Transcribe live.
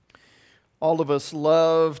All of us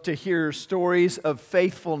love to hear stories of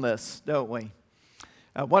faithfulness, don't we?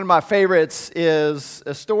 One of my favorites is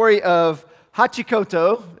a story of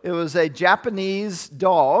Hachikoto. It was a Japanese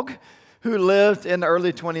dog who lived in the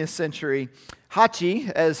early 20th century. Hachi,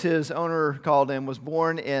 as his owner called him, was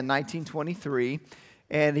born in 1923,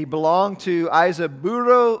 and he belonged to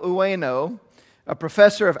Aizaburo Ueno, a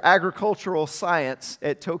professor of agricultural science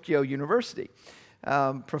at Tokyo University.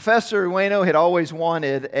 Professor Ueno had always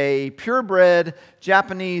wanted a purebred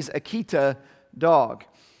Japanese Akita dog.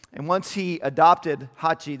 And once he adopted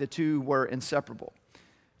Hachi, the two were inseparable.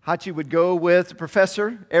 Hachi would go with the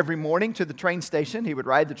professor every morning to the train station. He would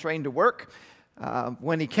ride the train to work.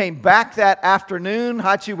 When he came back that afternoon,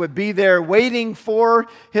 Hachi would be there waiting for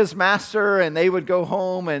his master, and they would go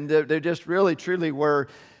home, and they just really, truly were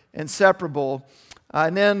inseparable.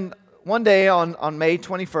 And then one day on May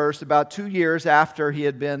 21st, about 2 years after he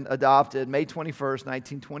had been adopted, May 21st,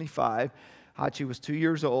 1925, Hachi was 2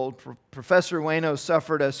 years old. Professor Ueno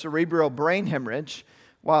suffered a cerebral brain hemorrhage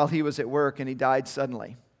while he was at work, and he died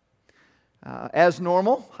suddenly. As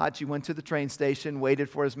normal, Hachi went to the train station, waited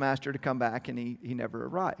for his master to come back, and he never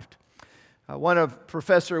arrived. One of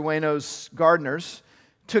Professor Ueno's gardeners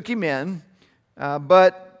took him in,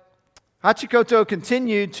 but Hachikoto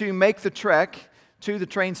continued to make the trek to the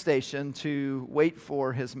train station to wait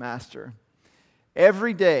for his master.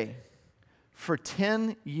 Every day for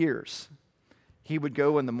 10 years, he would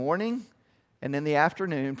go in the morning and in the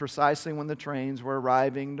afternoon, precisely when the trains were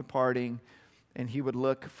arriving, departing, and he would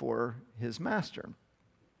look for his master.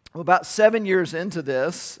 Well, about 7 years into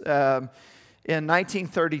this, in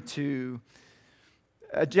 1932,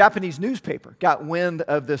 a Japanese newspaper got wind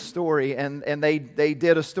of this story, and they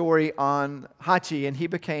did a story on Hachi, and he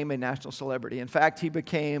became a national celebrity. In fact, he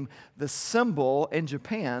became the symbol in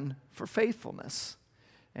Japan for faithfulness.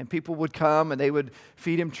 And people would come, and they would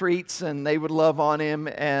feed him treats, and they would love on him.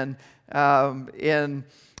 And in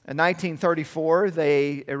 1934,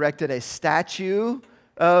 they erected a statue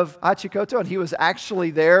of Hachikoto, and he was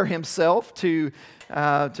actually there himself to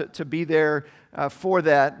be there for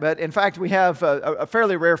that. But in fact, we have a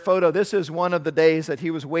fairly rare photo. This is one of the days that he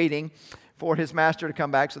was waiting for his master to come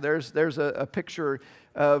back. So there's a picture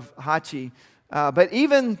of Hachi. But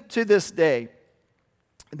even to this day,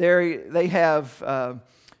 they have a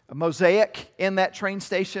mosaic in that train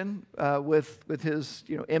station with his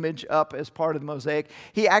image up as part of the mosaic.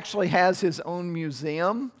 He actually has his own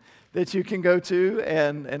museum that you can go to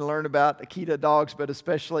and learn about Akita dogs, but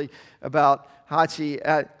especially about Hachi.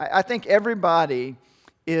 I think everybody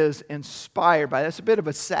is inspired by that. It's a bit of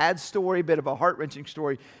a sad story, a bit of a heart-wrenching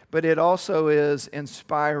story, but it also is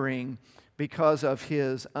inspiring because of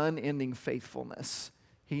his unending faithfulness.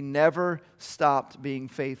 He never stopped being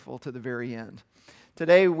faithful to the very end.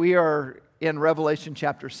 Today we are in Revelation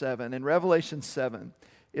chapter 7, and Revelation 7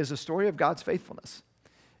 is a story of God's faithfulness.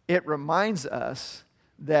 It reminds us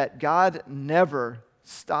that God never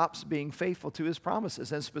stops being faithful to his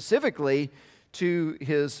promises, and specifically to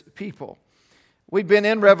his people. We've been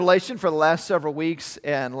in Revelation for the last several weeks,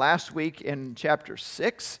 and last week in chapter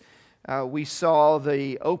 6, we saw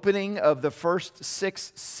the opening of the first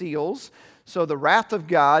 6 seals. So the wrath of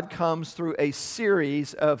God comes through a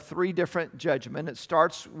series of 3 different judgments. It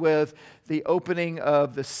starts with the opening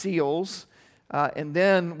of the seals, and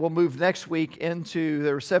then we'll move next week into,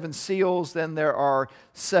 there are 7 seals, then there are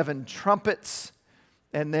 7 trumpets,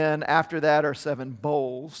 and then after that are 7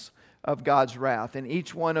 bowls of God's wrath. And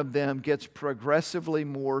each one of them gets progressively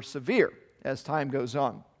more severe as time goes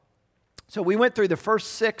on. So we went through the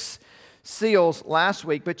first 6 seals last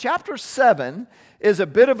week, but chapter 7 is a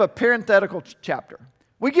bit of a parenthetical chapter.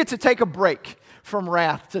 We get to take a break from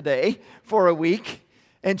wrath today for a week.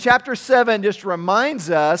 And chapter 7 just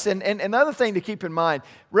reminds us, and another thing to keep in mind,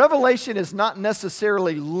 Revelation is not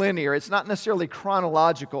necessarily linear. It's not necessarily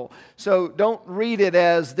chronological. So don't read it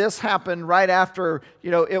as this happened right after,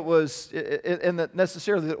 it was in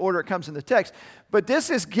necessarily the order it comes in the text. But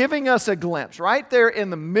this is giving us a glimpse right there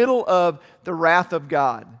in the middle of the wrath of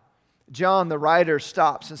God. John, the writer,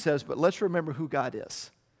 stops and says, but let's remember who God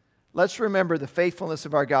is. Let's remember the faithfulness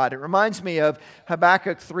of our God. It reminds me of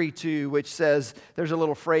Habakkuk 3:2, which says, there's a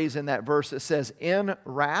little phrase in that verse that says, in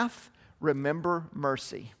wrath, remember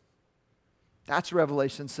mercy. That's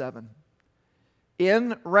Revelation 7.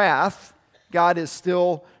 In wrath, God is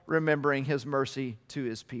still remembering his mercy to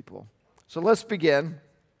his people. So let's begin.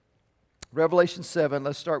 Revelation 7,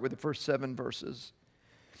 let's start with the first 7 verses.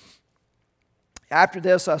 After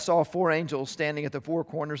this, I saw 4 angels standing at the 4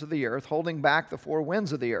 corners of the earth, holding back the 4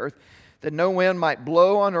 winds of the earth, that no wind might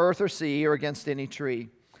blow on earth or sea or against any tree.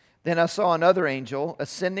 Then I saw another angel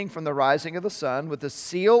ascending from the rising of the sun with the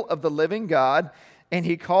seal of the living God, and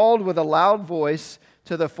he called with a loud voice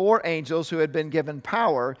to the 4 angels who had been given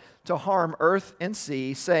power to harm earth and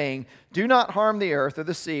sea, saying, "Do not harm the earth or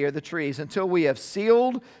the sea or the trees until we have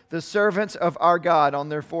sealed the servants of our God on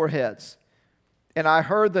their foreheads." And I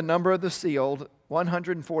heard the number of the sealed,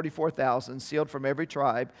 144,000, sealed from every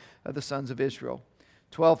tribe of the sons of Israel.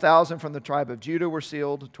 12,000 from the tribe of Judah were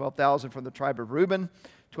sealed, 12,000 from the tribe of Reuben,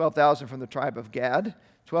 12,000 from the tribe of Gad,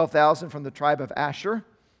 12,000 from the tribe of Asher,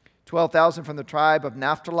 12,000 from the tribe of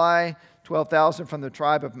Naphtali, 12,000 from the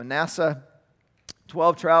tribe of Manasseh,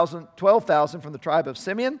 12,000 from the tribe of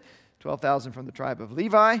Simeon, 12,000 from the tribe of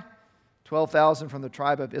Levi, 12,000 from the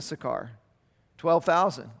tribe of Issachar,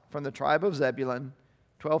 12,000 from the tribe of Zebulun,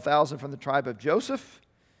 12,000 from the tribe of Joseph,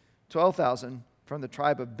 12,000 from the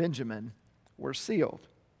tribe of Benjamin were sealed.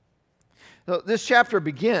 So this chapter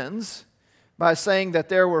begins by saying that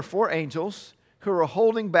there were 4 angels who were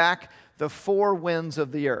holding back the 4 winds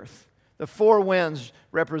of the earth. The 4 winds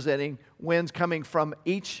representing winds coming from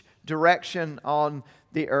each direction on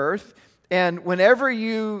the earth. And whenever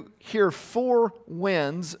you hear 4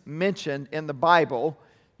 winds mentioned in the Bible,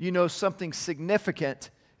 you know something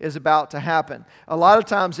significant is about to happen. A lot of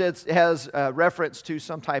times it has reference to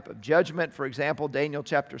some type of judgment. For example, Daniel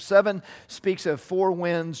chapter 7 speaks of 4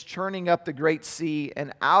 winds churning up the great sea,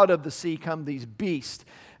 and out of the sea come these beasts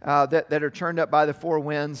that are churned up by the 4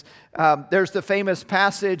 winds. There's the famous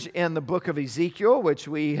passage in the book of Ezekiel, which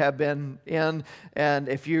we have been in. And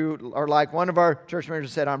if you are like one of our church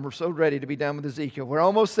members said, "I'm so ready to be done with Ezekiel." We're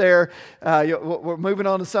almost there. We're moving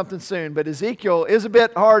on to something soon. But Ezekiel is a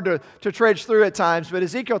bit hard to trudge through at times. But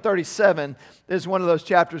Ezekiel 37 is one of those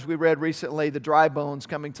chapters we read recently, the dry bones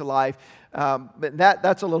coming to life. But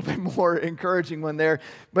that's a little bit more encouraging one there.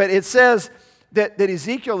 But it says that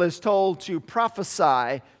Ezekiel is told to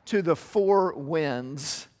prophesy to the 4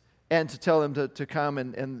 winds and to tell them to come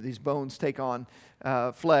and these bones take on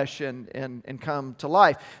flesh and come to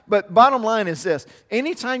life. But bottom line is this: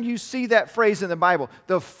 anytime you see that phrase in the Bible,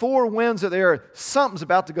 the 4 winds of the earth, something's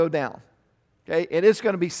about to go down. Okay? And it's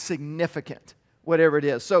going to be significant, whatever it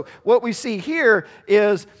is. So what we see here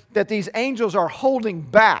is that these angels are holding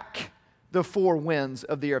back the 4 winds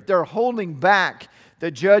of the earth. They're holding back the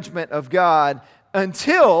judgment of God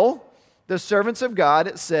until the servants of God,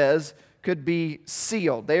 it says, could be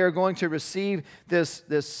sealed. They are going to receive this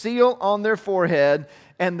seal on their forehead,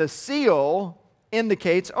 and the seal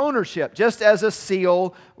indicates ownership, just as a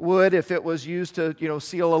seal would if it was used to,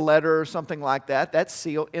 seal a letter or something like that. That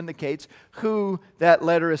seal indicates who that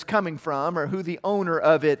letter is coming from or who the owner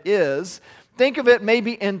of it is. Think of it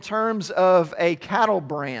maybe in terms of a cattle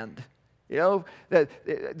brand. That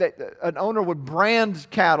an owner would brand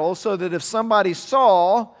cattle so that if somebody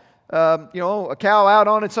saw, a cow out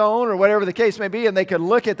on its own or whatever the case may be, and they could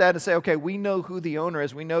look at that and say, okay, we know who the owner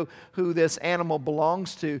is. We know who this animal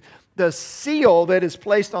belongs to. The seal that is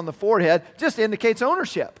placed on the forehead just indicates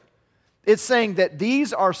ownership. It's saying that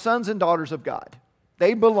these are sons and daughters of God.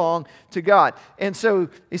 They belong to God. And so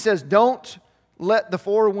he says, don't let the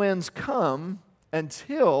 4 winds come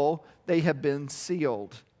until they have been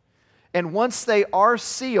sealed. And once they are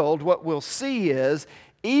sealed, what we'll see is,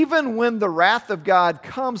 even when the wrath of God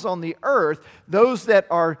comes on the earth, those that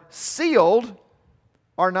are sealed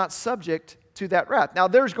are not subject to that wrath. Now,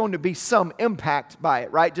 there's going to be some impact by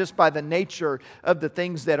it, right? Just by the nature of the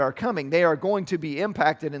things that are coming. They are going to be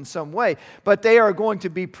impacted in some way, but they are going to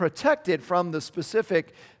be protected from the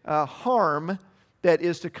specific harm that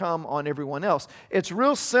is to come on everyone else. It's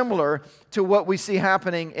real similar to what we see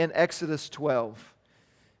happening in Exodus 12.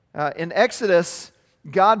 In Exodus,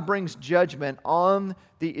 God brings judgment on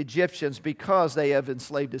the Egyptians because they have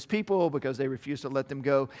enslaved His people, because they refused to let them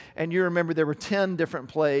go. And you remember there were 10 different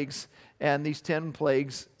plagues, and these 10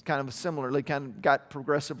 plagues kind of similarly kind of got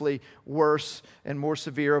progressively worse and more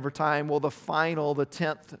severe over time. Well, the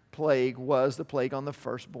 10th plague was the plague on the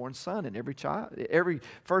firstborn son, and every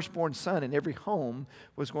firstborn son in every home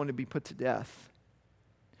was going to be put to death.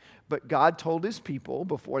 But God told His people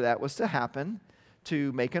before that was to happen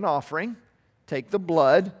to make an offering, take the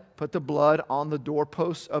blood, put the blood on the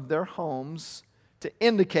doorposts of their homes to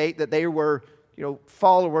indicate that they were,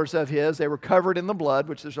 followers of His. They were covered in the blood,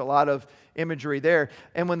 which there's a lot of imagery there.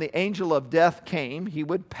 And when the angel of death came, he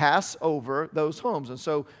would pass over those homes. And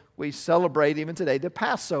so we celebrate even today the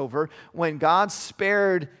Passover when God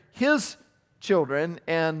spared His children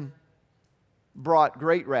and brought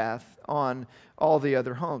great wrath on all the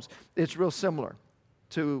other homes. It's real similar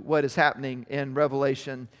to what is happening in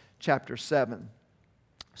Revelation chapter 7.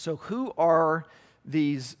 So who are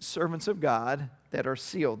these servants of God that are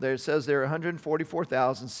sealed. There it says there are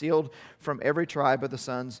 144,000 sealed from every tribe of the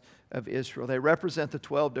sons of Israel. They represent the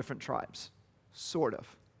 12 different tribes, sort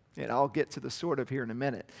of. And I'll get to the sort of here in a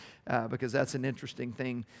minute because that's an interesting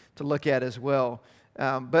thing to look at as well.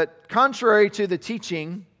 But contrary to the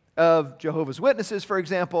teaching of Jehovah's Witnesses, for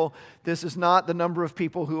example, this is not the number of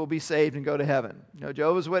people who will be saved and go to heaven.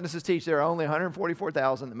 Jehovah's Witnesses teach there are only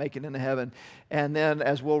 144,000 that make it into heaven. And then,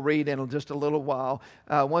 as we'll read in just a little while,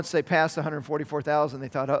 once they passed the 144,000, they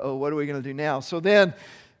thought, uh-oh, what are we going to do now? So then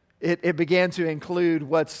it began to include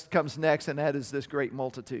what comes next, and that is this great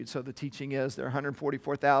multitude. So the teaching is there are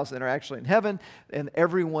 144,000 that are actually in heaven, and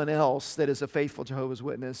everyone else that is a faithful Jehovah's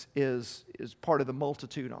Witness is part of the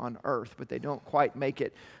multitude on earth, but they don't quite make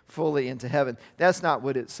it fully into heaven. That's not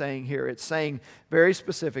what it's saying here. It's saying very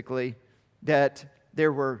specifically that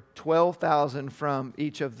there were 12,000 from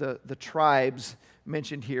each of the tribes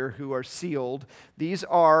mentioned here who are sealed. These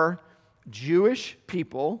are Jewish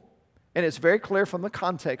people. And it's very clear from the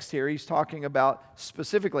context here, he's talking about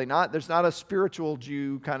specifically, there's not a spiritual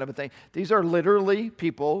Jew kind of a thing. These are literally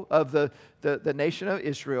people of the nation of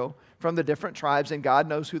Israel from the different tribes, and God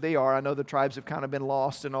knows who they are. I know the tribes have kind of been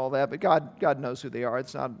lost and all that, but God knows who they are.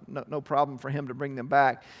 It's no problem for him to bring them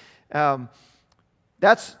back.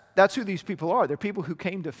 That's who these people are. They're people who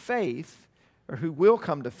came to faith, or who will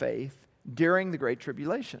come to faith during the Great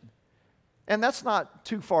Tribulation. And that's not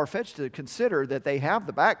too far-fetched to consider that they have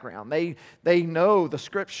the background. They know the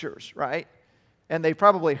scriptures, right? And they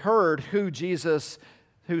probably heard who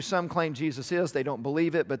some claim Jesus is. They don't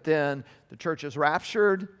believe it, but then the church is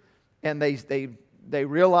raptured, and they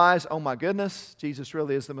realize, oh my goodness, Jesus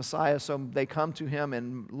really is the Messiah. So they come to him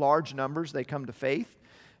in large numbers. They come to faith.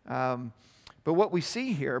 But what we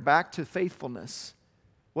see here, back to faithfulness,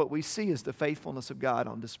 what we see is the faithfulness of God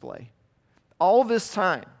on display. All this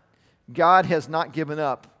time, God has not given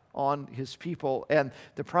up on his people and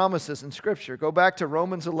the promises in Scripture. Go back to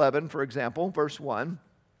Romans 11, for example, verse 1.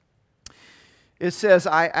 It says,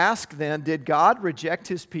 I ask then, did God reject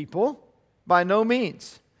his people? By no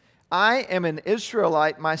means. I am an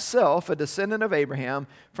Israelite myself, a descendant of Abraham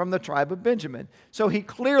from the tribe of Benjamin. So he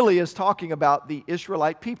clearly is talking about the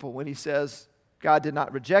Israelite people when he says God did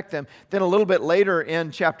not reject them. Then a little bit later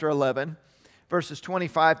in chapter 11, verses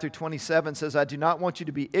 25 through 27 says, I do not want you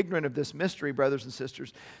to be ignorant of this mystery, brothers and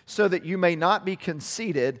sisters, so that you may not be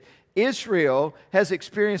conceited. Israel has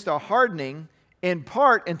experienced a hardening in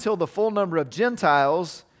part until the full number of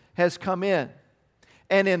Gentiles has come in.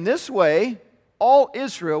 And in this way, all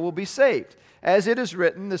Israel will be saved. As it is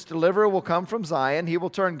written, this deliverer will come from Zion. He will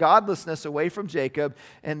turn godlessness away from Jacob.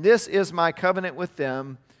 And this is my covenant with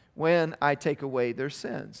them when I take away their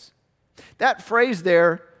sins. That phrase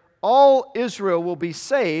there, all Israel will be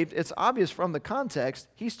saved, it's obvious from the context.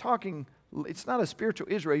 He's talking, it's not a spiritual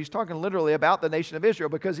Israel. He's talking literally about the nation of Israel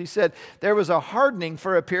because he said there was a hardening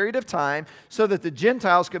for a period of time so that the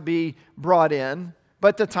Gentiles could be brought in.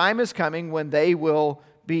 But the time is coming when they will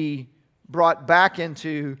be brought back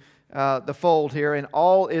into the fold here, and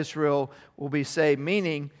all Israel will be saved.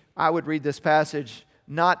 Meaning, I would read this passage,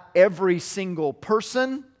 not every single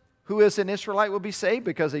person who is an Israelite will be saved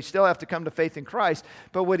because they still have to come to faith in Christ.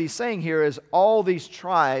 But what he's saying here is all these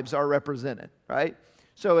tribes are represented, right?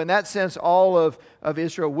 So in that sense, all of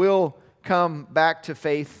Israel will come back to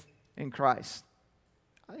faith in Christ.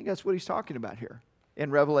 I think that's what he's talking about here in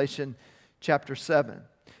Revelation chapter 7.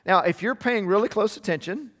 Now, if you're paying really close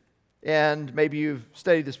attention, and maybe you've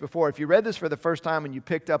studied this before, if you read this for the first time and you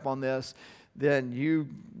picked up on this, then you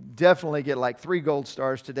definitely get like 3 gold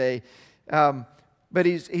stars today. But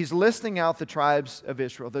he's listing out the tribes of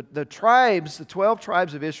Israel. The 12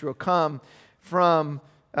 tribes of Israel come from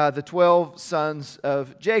the 12 sons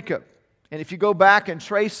of Jacob. And if you go back and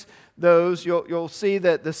trace those, you'll see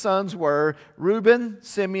that the sons were Reuben,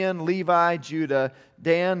 Simeon, Levi, Judah,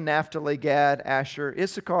 Dan, Naphtali, Gad, Asher,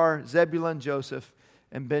 Issachar, Zebulun, Joseph,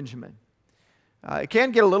 and Benjamin. It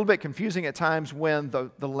can get a little bit confusing at times when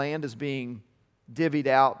the land is being divvied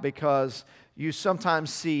out because you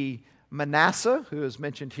sometimes see Manasseh, who is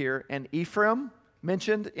mentioned here, and Ephraim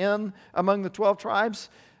mentioned among the 12 tribes.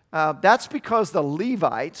 That's because the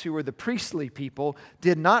Levites, who were the priestly people,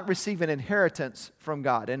 did not receive an inheritance from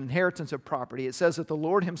God, an inheritance of property. It says that the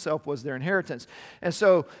Lord himself was their inheritance. And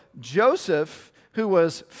so Joseph, who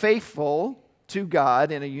was faithful to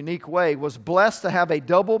God in a unique way, was blessed to have a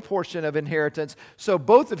double portion of inheritance. So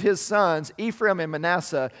both of his sons, Ephraim and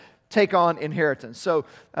Manasseh, take on inheritance. So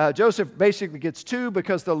Joseph basically gets 2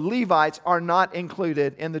 because the Levites are not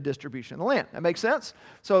included in the distribution of the land. That makes sense?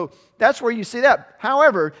 So that's where you see that.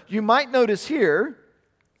 However, you might notice here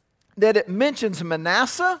that it mentions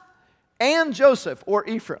Manasseh and Joseph or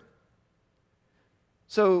Ephraim.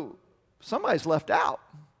 So somebody's left out.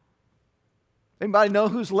 Anybody know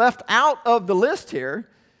who's left out of the list here?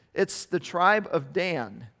 It's the tribe of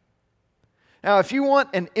Dan. Now, if you want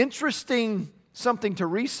an interesting something to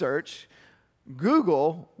research,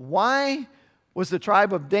 Google why was the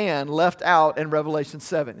tribe of Dan left out in Revelation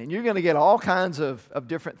 7. And you're going to get all kinds of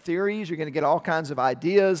different theories. You're going to get all kinds of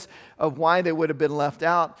ideas of why they would have been left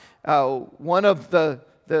out. One of the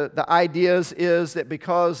ideas is that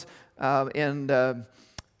because in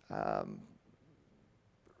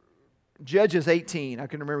Judges 18, I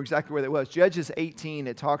can remember exactly where that was. Judges 18,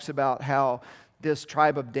 it talks about how this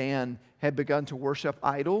tribe of Dan had begun to worship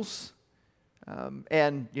idols.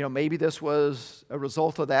 And, maybe this was a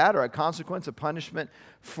result of that or a consequence, a punishment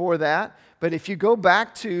for that. But if you go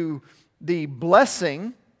back to the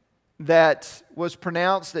blessing that was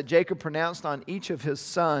pronounced, that Jacob pronounced on each of his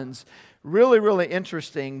sons, really, really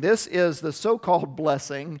interesting. This is the so-called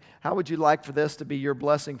blessing. How would you like for this to be your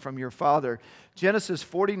blessing from your father? Genesis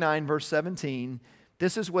 49, verse 17,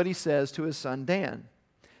 this is what he says to his son Dan.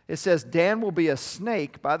 It says, Dan will be a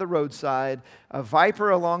snake by the roadside, a viper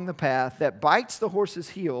along the path that bites the horse's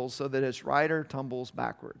heels so that its rider tumbles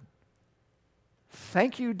backward.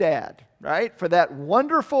 Thank you, Dad, right, for that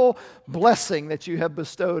wonderful blessing that you have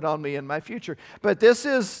bestowed on me in my future. But it's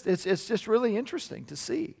just really interesting to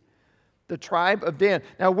see the tribe of Dan.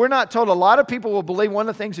 Now, we're not told. A lot of people will believe, one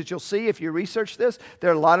of the things that you'll see if you research this, there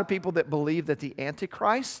are a lot of people that believe that the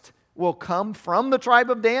Antichrist will come from the tribe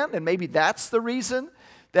of Dan, and maybe that's the reason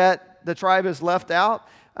that the tribe is left out.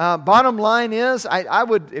 Bottom line is, I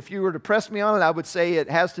would, if you were to press me on it, I would say it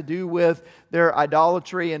has to do with their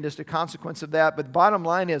idolatry and just a consequence of that. But the bottom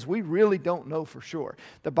line is, we really don't know for sure.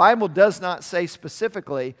 The Bible does not say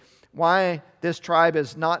specifically why this tribe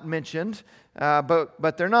is not mentioned,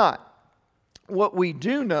 but they're not. What we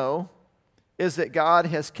do know is that God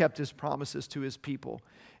has kept His promises to His people.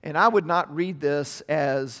 And I would not read this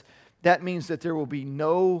as that means that there will be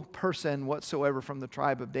no person whatsoever from the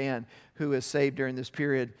tribe of Dan who is saved during this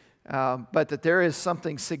period, but that there is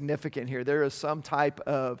something significant here. There is some type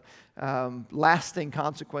of lasting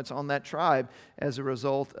consequence on that tribe as a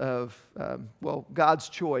result of, God's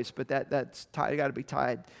choice, but that's got to be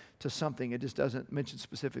tied to something. It just doesn't mention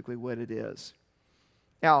specifically what it is.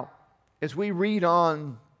 Now, as we read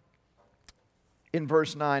on in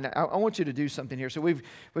verse 9, I want you to do something here. So we've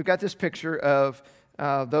got this picture of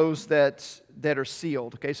those that are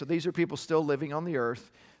sealed. Okay, so these are people still living on the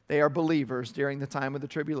earth. They are believers during the time of the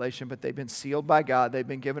tribulation, but they've been sealed by God. They've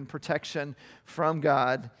been given protection from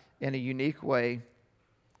God in a unique way.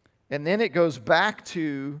 And then it goes back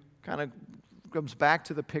to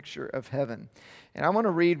the picture of heaven. And I want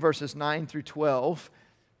to read verses 9 through 12.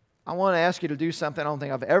 I want to ask you to do something I don't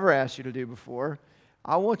think I've ever asked you to do before.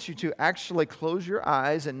 I want you to actually close your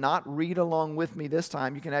eyes and not read along with me this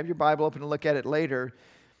time. You can have your Bible open and look at it later.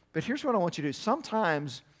 But here's what I want you to do.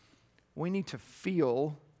 Sometimes we need to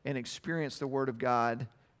feel and experience the Word of God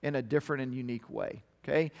in a different and unique way.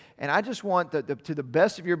 Okay? And I just want, to the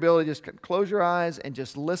best of your ability, just close your eyes and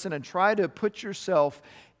just listen and try to put yourself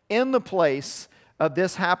in the place of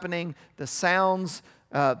this happening, the sounds,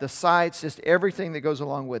 the sights, just everything that goes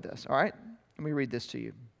along with this. All right? Let me read this to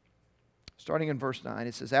you. Starting in verse 9,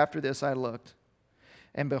 it says, After this I looked,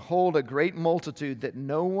 and behold, a great multitude that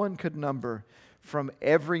no one could number, from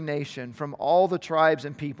every nation, from all the tribes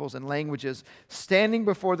and peoples and languages, standing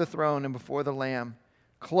before the throne and before the Lamb,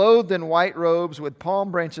 clothed in white robes with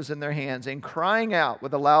palm branches in their hands, and crying out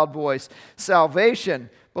with a loud voice, Salvation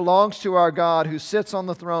belongs to our God who sits on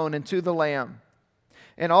the throne and to the Lamb.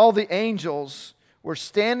 And all the angels were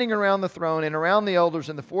standing around the throne and around the elders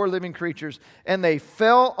and the four living creatures, and they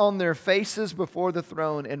fell on their faces before the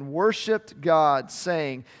throne and worshiped God,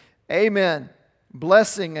 saying, Amen.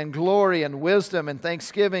 Blessing and glory and wisdom and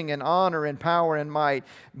thanksgiving and honor and power and might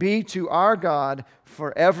be to our God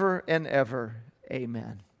forever and ever.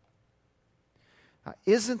 Amen. Now,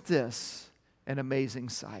 isn't this an amazing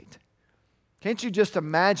sight? Can't you just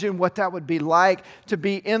imagine what that would be like to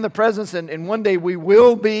be in the presence, and one day we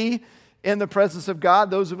will be in the presence of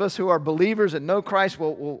God. Those of us who are believers and know Christ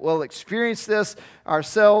will experience this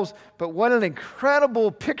ourselves. But what an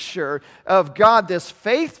incredible picture of God, this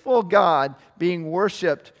faithful God, being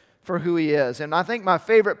worshiped for who He is. And I think my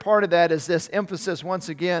favorite part of that is this emphasis once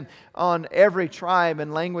again on every tribe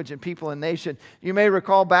and language and people and nation. You may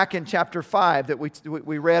recall back in chapter 5 that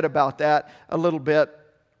we read about that a little bit.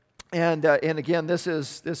 And again, this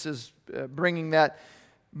is bringing that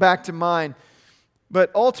back to mind. But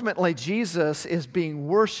ultimately, Jesus is being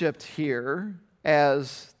worshiped here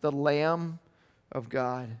as the Lamb of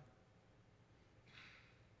God.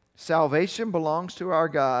 Salvation belongs to our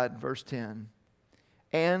God, verse 10,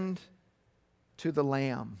 and to the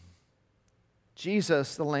Lamb.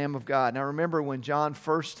 Jesus, the Lamb of God. Now remember when John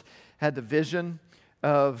first had the vision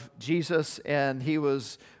of Jesus and he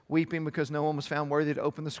was weeping because no one was found worthy to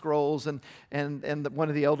open the scrolls. And one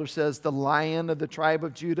of the elders says, the Lion of the tribe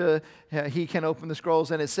of Judah, he can open the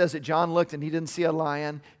scrolls. And it says that John looked and he didn't see a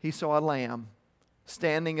lion, he saw a lamb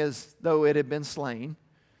standing as though it had been slain.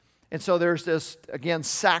 And so there's this, again,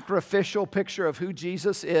 sacrificial picture of who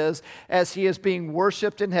Jesus is as he is being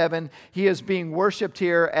worshiped in heaven. He is being worshiped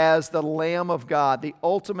here as the Lamb of God, the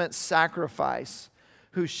ultimate sacrifice,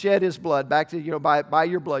 who shed his blood. Back to, by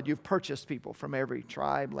your blood, you've purchased people from every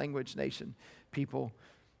tribe, language, nation, people.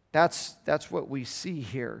 That's what we see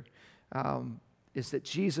here, is that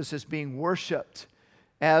Jesus is being worshiped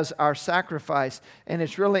as our sacrifice. And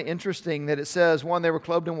it's really interesting that it says, one, they were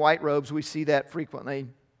clothed in white robes. We see that frequently,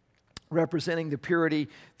 representing the purity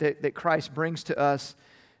that Christ brings to us.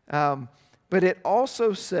 But it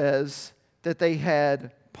also says that they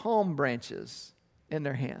had palm branches in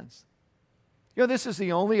their hands. This is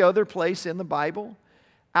the only other place in the Bible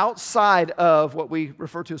outside of what we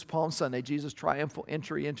refer to as Palm Sunday, Jesus' triumphal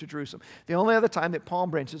entry into Jerusalem. The only other time that palm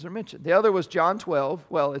branches are mentioned. The other was John 12.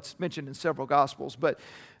 Well, it's mentioned in several Gospels, but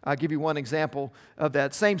I'll give you one example of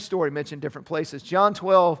that same story mentioned in different places. John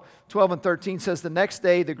 12 and 13 says, the next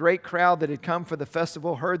day the great crowd that had come for the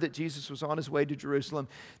festival heard that Jesus was on his way to Jerusalem.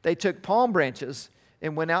 They took palm branches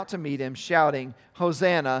and went out to meet him, shouting,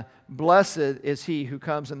 Hosanna, blessed is he who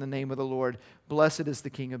comes in the name of the Lord. Blessed is the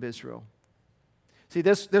King of Israel. See,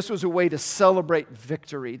 this was a way to celebrate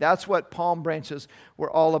victory. That's what palm branches were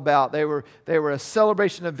all about. They were a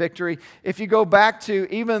celebration of victory. If you go back to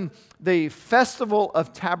even the Festival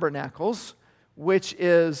of Tabernacles, which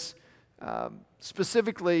is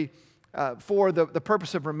specifically for the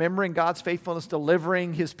purpose of remembering God's faithfulness,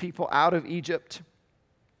 delivering his people out of Egypt,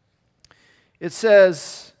 it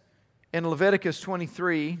says in Leviticus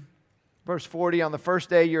 23, verse 40, on the first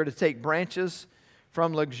day you're to take branches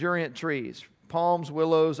from luxuriant trees, palms,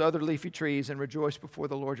 willows, other leafy trees, and rejoice before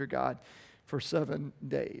the Lord your God for 7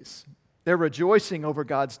 days. They're rejoicing over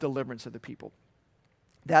God's deliverance of the people.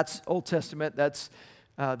 That's Old Testament. That's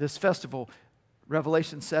this festival.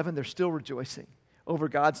 Revelation 7, they're still rejoicing over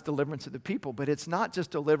God's deliverance of the people. But it's not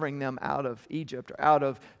just delivering them out of Egypt or out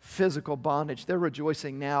of physical bondage. They're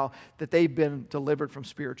rejoicing now that they've been delivered from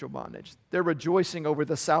spiritual bondage. They're rejoicing over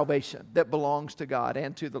the salvation that belongs to God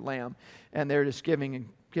and to the Lamb. And they're just giving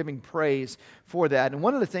praise for that. And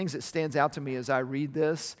one of the things that stands out to me as I read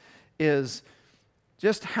this is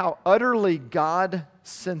just how utterly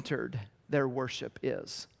God-centered their worship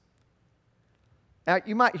is. Now,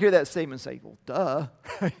 you might hear that statement and say, well,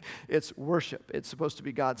 duh, it's worship. It's supposed to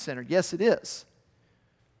be God-centered. Yes, it is.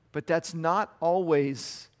 But that's not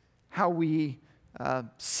always how we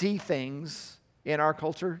see things in our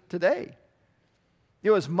culture today.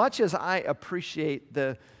 As much as I appreciate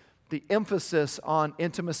the emphasis on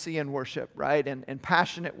intimacy and worship, right, and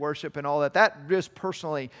passionate worship and all that just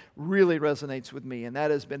personally really resonates with me. And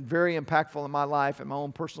that has been very impactful in my life and my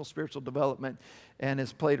own personal spiritual development and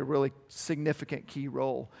has played a really significant key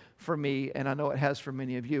role for me, and I know it has for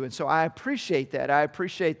many of you. And so I appreciate that. I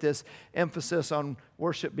appreciate this emphasis on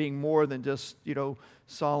worship being more than just,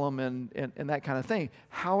 solemn and that kind of thing.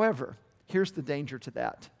 However, here's the danger to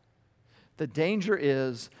that. The danger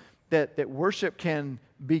is that worship can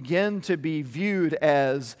begin to be viewed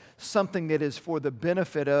as something that is for the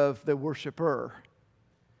benefit of the worshiper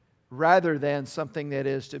rather than something that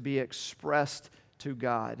is to be expressed to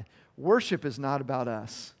God. Worship is not about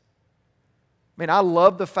us. I mean, I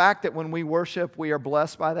love the fact that when we worship, we are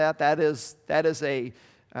blessed by that. That is an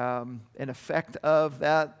effect of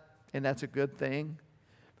that, and that's a good thing.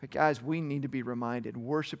 But guys, we need to be reminded,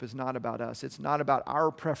 worship is not about us. It's not about our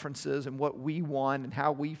preferences and what we want and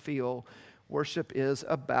how we feel. Worship is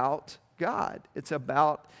about God. It's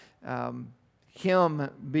about Him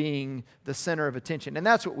being the center of attention. And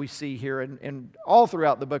that's what we see here and all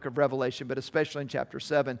throughout the book of Revelation, but especially in chapter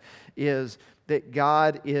 7, is that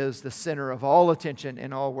God is the center of all attention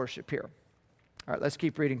and all worship here. All right, let's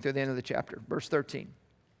keep reading through the end of the chapter. Verse 13.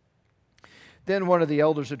 Then one of the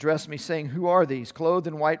elders addressed me, saying, "Who are these, clothed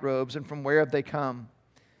in white robes, and from where have they come?"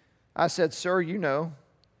 I said, "Sir, you know."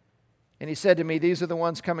 And he said to me, "These are the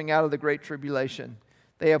ones coming out of the great tribulation.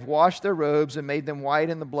 They have washed their robes and made them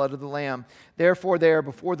white in the blood of the Lamb. Therefore they are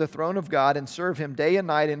before the throne of God and serve Him day and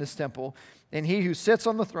night in His temple. And He who sits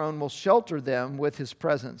on the throne will shelter them with His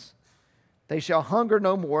presence. They shall hunger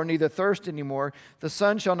no more, neither thirst any more. The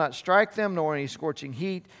sun shall not strike them, nor any scorching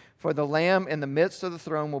heat. For the Lamb in the midst of the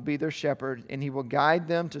throne will be their shepherd, and He will guide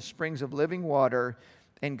them to springs of living water,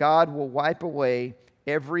 and God will wipe away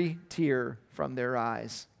every tear from their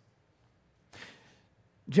eyes.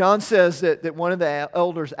 John says that one of the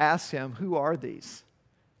elders asked him, who are these?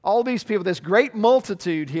 All these people, this great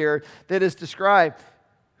multitude here that is described,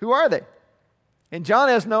 who are they? And John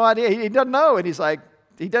has no idea. He doesn't know. And he's like,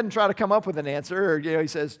 he doesn't try to come up with an answer. Or, he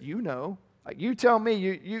says, you know. Like, you tell me,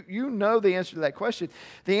 you know the answer to that question.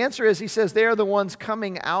 The answer is, he says, they are the ones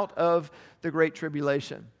coming out of the Great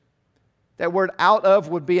Tribulation. That word out of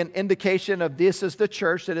would be an indication of this is the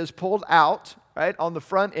church that is pulled out, right, on the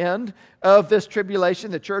front end of this tribulation.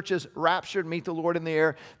 The church is raptured, meet the Lord in the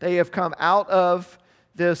air. They have come out of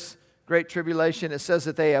this Great Tribulation. It says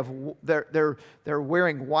that they're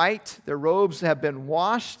wearing white. Their robes have been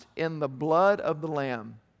washed in the blood of the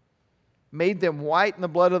Lamb. Made them white in the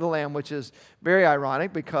blood of the Lamb, which is very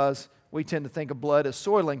ironic because we tend to think of blood as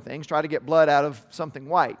soiling things. Try to get blood out of something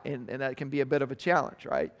white, and that can be a bit of a challenge,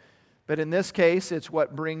 right? But in this case, it's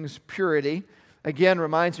what brings purity. Again,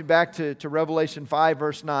 reminds me back to Revelation 5,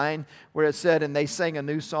 verse 9, where it said, and they sang a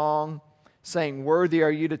new song, saying, worthy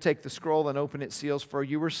are you to take the scroll and open its seals, for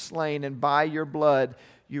you were slain, and by your blood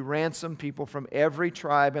you ransomed people from every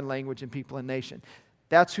tribe and language and people and nation.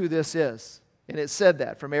 That's who this is. And it said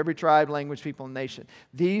that, from every tribe, language, people, and nation.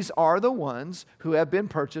 These are the ones who have been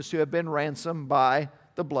purchased, who have been ransomed by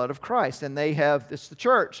the blood of Christ. And it's the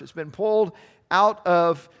church. It's been pulled out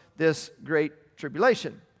of this great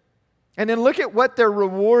tribulation. And then look at what their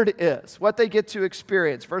reward is, what they get to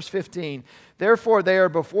experience. Verse 15, therefore they are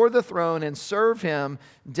before the throne and serve him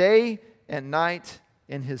day and night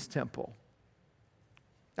in his temple.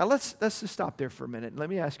 Now let's just stop there for a minute. Let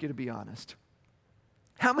me ask you to be honest.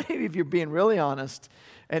 How many of you are being really honest,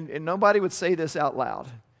 and nobody would say this out loud,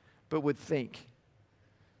 but would think,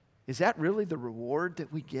 is that really the reward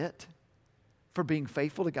that we get for being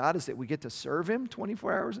faithful to God, is that we get to serve him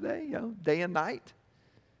 24 hours a day, day and night?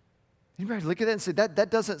 Anybody look at that and say,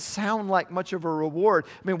 that doesn't sound like much of a reward.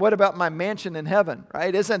 I mean, what about my mansion in heaven,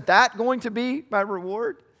 right? Isn't that going to be my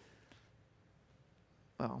reward?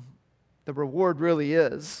 Well, the reward really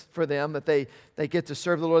is for them that they get to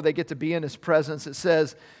serve the Lord, they get to be in his presence. It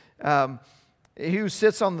says, he who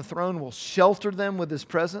sits on the throne will shelter them with his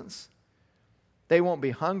presence. They won't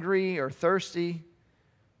be hungry or thirsty.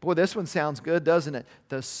 Boy, this one sounds good, doesn't it?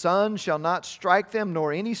 The sun shall not strike them,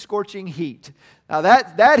 nor any scorching heat. Now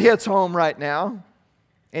that hits home right now.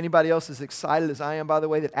 Anybody else as excited as I am, by the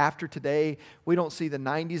way, that after today, we don't see the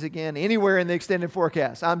 90s again anywhere in the extended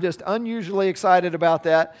forecast? I'm just unusually excited about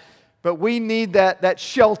that. But we need that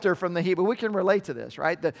shelter from the heat. But we can relate to this,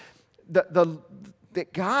 right?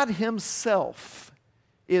 That God himself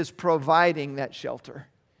is providing that shelter.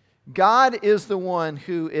 God is the one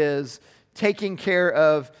who is taking care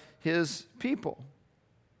of his people.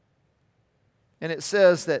 And it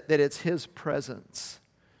says that it's his presence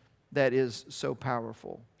that is so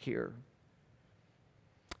powerful here.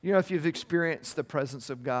 You know, if you've experienced the presence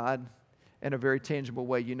of God in a very tangible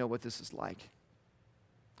way, you know what this is like.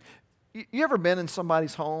 You ever been in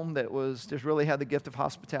somebody's home that just really had the gift of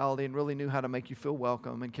hospitality and really knew how to make you feel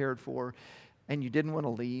welcome and cared for, and you didn't want to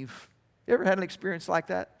leave? You ever had an experience like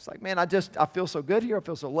that? It's like, man, I feel so good here. I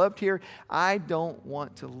feel so loved here. I don't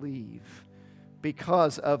want to leave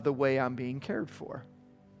because of the way I'm being cared for.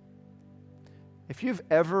 If you've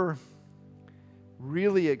ever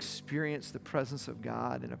really experienced the presence of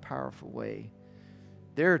God in a powerful way,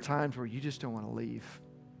 there are times where you just don't want to leave.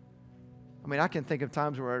 I mean, I can think of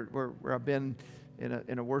times where I've been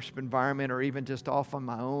in a worship environment or even just off on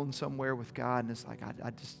my own somewhere with God, and it's like I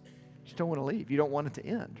just don't want to leave. You don't want it to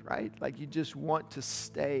end, right? Like you just want to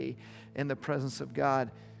stay in the presence of God.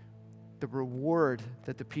 The reward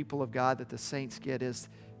that the people of God, that the saints get, is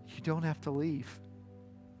you don't have to leave.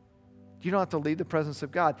 You don't have to leave the presence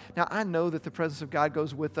of God. Now, I know that the presence of God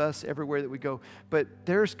goes with us everywhere that we go, but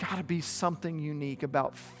there's got to be something unique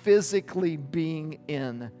about physically being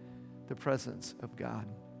in the presence of God.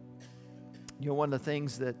 You know, one of the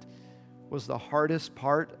things that was the hardest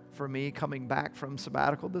part for me coming back from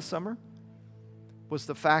sabbatical this summer was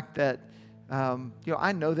the fact that,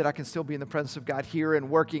 I know that I can still be in the presence of God here and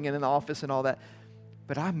working and in the office and all that,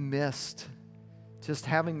 but I missed just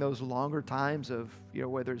having those longer times of,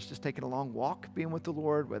 whether it's just taking a long walk, being with the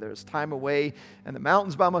Lord, whether it's time away in the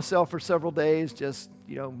mountains by myself for several days, just,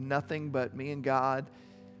 nothing but me and God.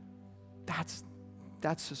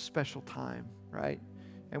 That's a special time, right?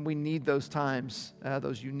 And we need those times,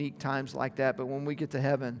 those unique times like that. But when we get to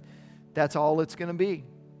heaven, that's all it's going to be,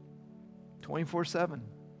 24/7.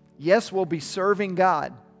 Yes, we'll be serving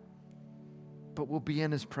God, but we'll be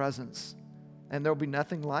in his presence, and there'll be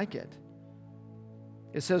nothing like it.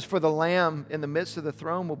 It says, for the Lamb in the midst of the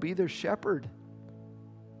throne will be their shepherd.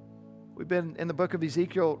 We've been in the book of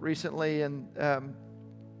Ezekiel recently, and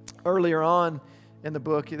earlier on in the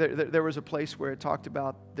book, there was a place where it talked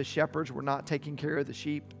about the shepherds were not taking care of the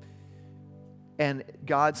sheep. And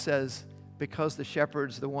God says, because the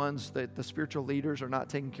shepherds, the ones that the spiritual leaders are not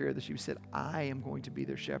taking care of the sheep, He said, I am going to be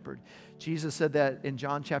their shepherd. Jesus said that in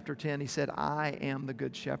John chapter 10. He said, I am the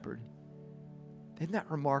good shepherd. Isn't that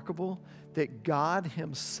remarkable? That God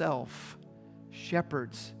Himself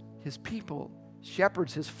shepherds His people,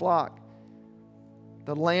 shepherds His flock.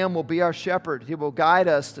 The Lamb will be our shepherd. He will guide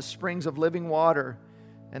us to springs of living water.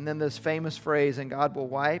 And then this famous phrase, and God will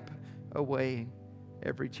wipe away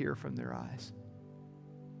every tear from their eyes.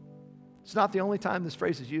 It's not the only time this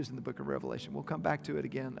phrase is used in the book of Revelation. We'll come back to it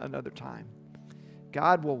again another time.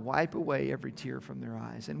 God will wipe away every tear from their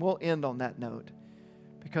eyes. And we'll end on that note,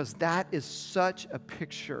 because that is such a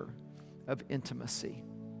picture of intimacy.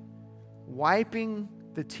 Wiping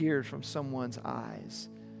the tears from someone's eyes.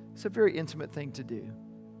 It's a very intimate thing to do.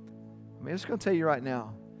 I mean, I'm just going to tell you right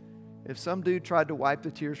now, if some dude tried to wipe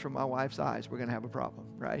the tears from my wife's eyes, we're going to have a problem,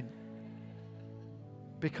 right?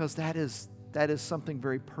 Because that is something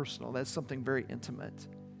very personal. That's something very intimate.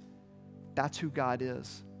 That's who God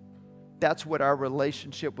is. That's what our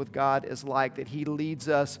relationship with God is like, that He leads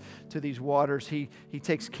us to these waters. He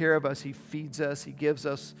takes care of us. He feeds us. He gives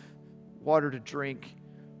us water to drink.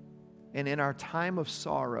 And in our time of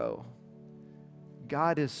sorrow,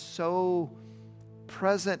 God is so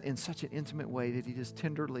present in such an intimate way that He just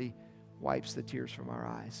tenderly wipes the tears from our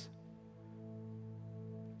eyes.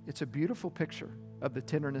 It's a beautiful picture of the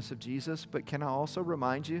tenderness of Jesus, but can I also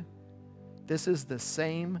remind you, this is the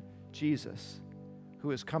same Jesus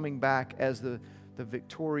who is coming back as the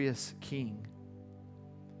victorious King.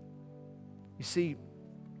 You see,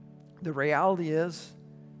 the reality is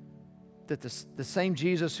that the same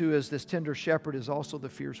Jesus who is this tender shepherd is also the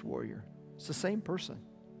fierce warrior. It's the same person.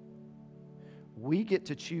 We get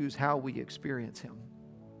to choose how we experience Him.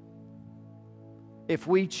 If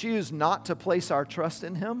we choose not to place our trust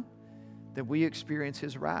in Him, then we experience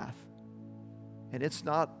His wrath. And it's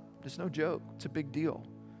no joke. It's a big deal.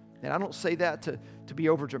 And I don't say that to be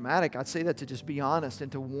overdramatic. I'd say that to just be honest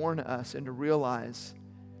and to warn us and to realize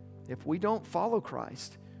if we don't follow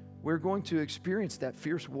Christ, we're going to experience that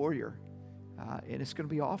fierce warrior, and it's going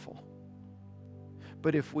to be awful.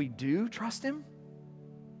 But if we do trust Him,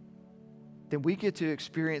 then we get to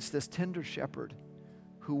experience this tender shepherd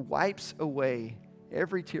who wipes away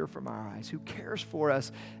every tear from our eyes, who cares for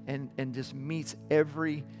us and just meets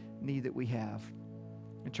every need that we have.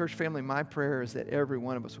 And church family, my prayer is that every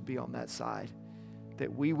one of us would be on that side,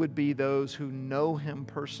 that we would be those who know Him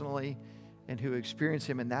personally and who experience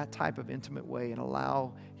Him in that type of intimate way and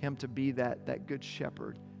allow Him to be that good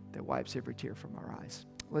shepherd that wipes every tear from our eyes.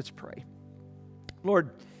 Let's pray.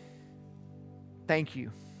 Lord, thank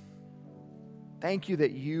you. Thank you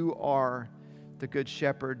that you are the good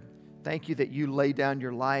shepherd. Thank you that you lay down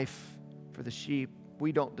your life for the sheep.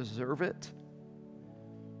 We don't deserve it.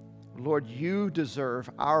 Lord, you deserve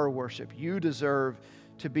our worship. You deserve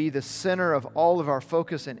to be the center of all of our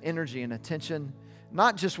focus and energy and attention,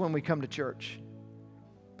 not just when we come to church,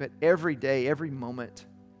 but every day, every moment.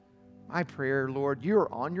 My prayer, Lord,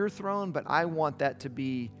 you're on your throne, but I want that to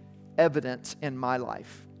be evident in my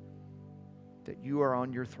life, that you are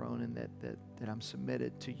on your throne and that I'm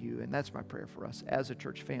submitted to you. And that's my prayer for us as a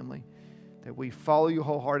church family, that we follow you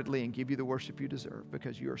wholeheartedly and give you the worship you deserve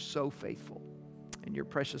because you are so faithful. In your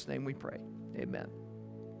precious name we pray. Amen.